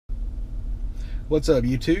What's up,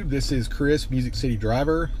 YouTube? This is Chris, Music City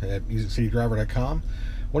Driver at musiccitydriver.com.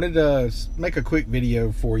 Wanted to make a quick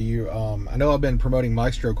video for you. I know I've been promoting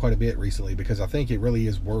Mystro quite a bit recently because I think it really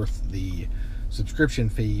is worth the subscription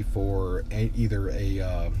fee for either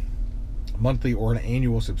a monthly or an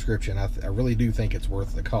annual subscription. I really do think it's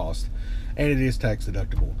worth the cost, and it is tax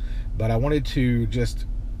deductible. But I wanted to just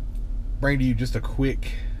bring to you just a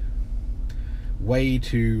quick way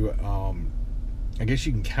to I guess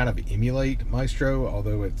you can kind of emulate Mystro,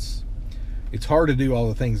 although it's hard to do all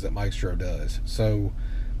the things that Mystro does. So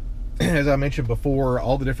as I mentioned before,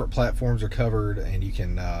 all the different platforms are covered, and you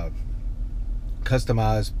can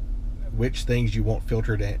customize which things you want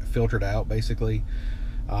filtered out, basically.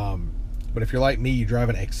 But if you're like me, you drive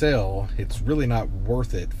an XL, it's really not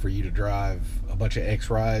worth it for you to drive a bunch of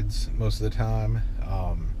X rides most of the time.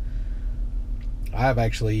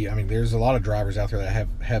 There's a lot of drivers out there that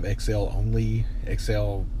have XL only,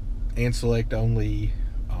 XL and Select only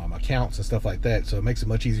accounts and stuff like that. So it makes it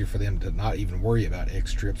much easier for them to not even worry about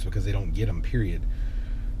X trips because they don't get them, period.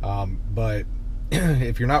 But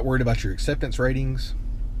if you're not worried about your acceptance ratings,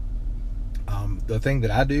 the thing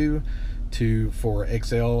that I do for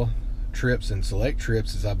XL trips and Select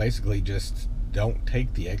trips is I basically just don't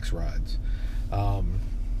take the X rides.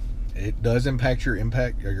 It does impact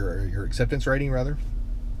your acceptance rating, rather,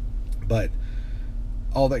 but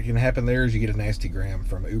all that can happen there is you get a nasty gram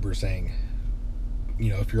from Uber saying,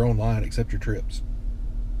 if you're online, accept your trips.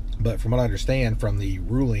 But from what I understand from the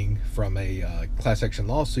ruling from a class action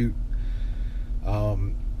lawsuit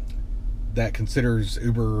that considers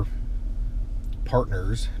Uber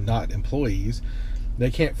partners, not employees, they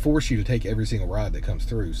can't force you to take every single ride that comes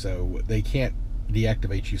through, so they can't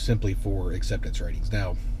deactivate you simply for acceptance ratings.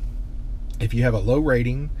 Now, if you have a low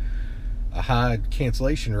rating, a high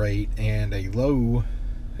cancellation rate, and a low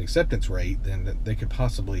acceptance rate, then they could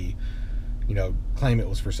possibly, claim it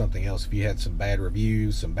was for something else. If you had some bad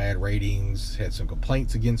reviews, some bad ratings, had some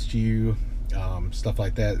complaints against you, stuff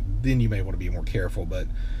like that, then you may want to be more careful. But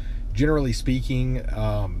generally speaking,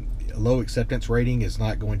 a low acceptance rating is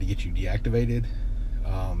not going to get you deactivated.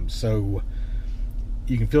 So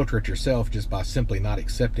you can filter it yourself just by simply not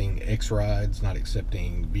accepting X rides, not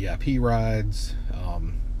accepting VIP rides,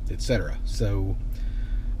 etc. So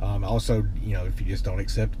also, if you just don't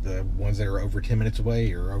accept the ones that are over 10 minutes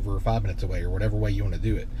away or over 5 minutes away, or whatever way you want to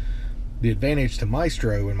do it. The advantage to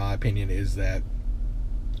Mystro, in my opinion, is that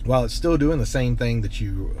while it's still doing the same thing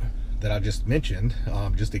that I just mentioned,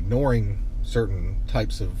 just ignoring certain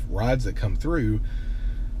types of rides that come through,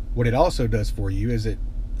 what it also does for you is it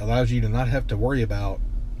allows you to not have to worry about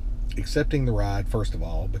accepting the ride, first of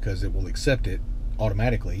all, because it will accept it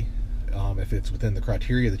automatically if it's within the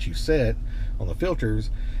criteria that you set on the filters.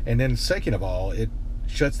 And then second of all, it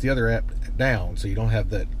shuts the other app down, so you don't have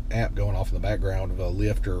that app going off in the background of a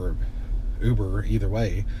Lyft or Uber, either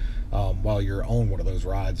way, while you're on one of those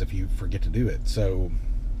rides if you forget to do it. So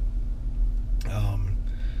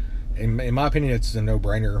in my opinion, it's a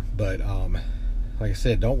no-brainer. But like I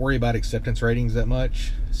said, don't worry about acceptance ratings that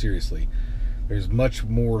much. Seriously, there's much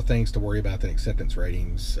more things to worry about than acceptance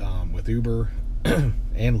ratings with Uber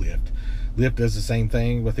and Lyft. Lyft does the same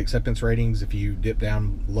thing with acceptance ratings. If you dip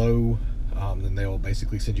down low, then they'll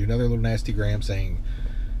basically send you another little nasty gram saying,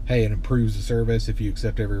 hey, it improves the service if you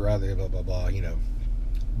accept every ride, blah blah blah,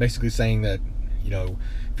 basically saying that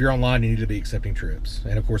if you're online, you need to be accepting trips.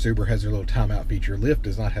 And of course, Uber has their little timeout feature. Lyft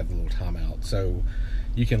does not have the little timeout, so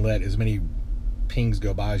you can let as many pings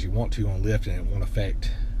go by as you want to on Lyft, and it won't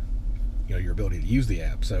affect your ability to use the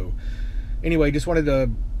app. So anyway, just wanted to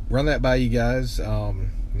run that by you guys.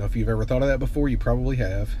 If you've ever thought of that before, you probably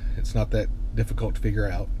have. It's not that difficult to figure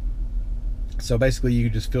out. So basically, you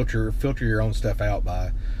can just filter your own stuff out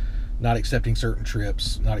by not accepting certain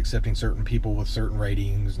trips, not accepting certain people with certain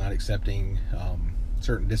ratings, not accepting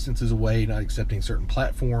certain distances away, not accepting certain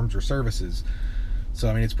platforms or services.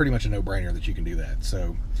 So it's pretty much a no-brainer that you can do that.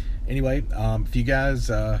 So anyway, if you guys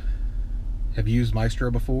have used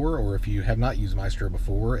Mystro before, or if you have not used Mystro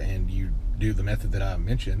before and you do the method that I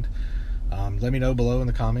mentioned, let me know below in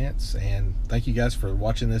the comments. And thank you guys for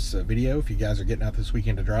watching this video. If you guys are getting out this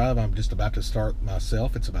weekend to drive, I'm just about to start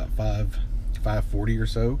myself. It's about 5:40 or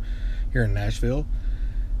so here in Nashville.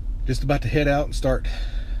 Just about to head out and start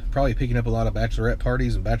probably picking up a lot of bachelorette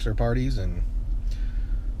parties and bachelor parties and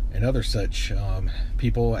other such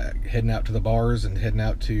people heading out to the bars and heading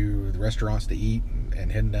out to the restaurants to eat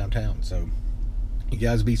and heading downtown. So you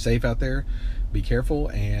guys be safe out there, be careful,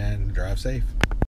 and drive safe.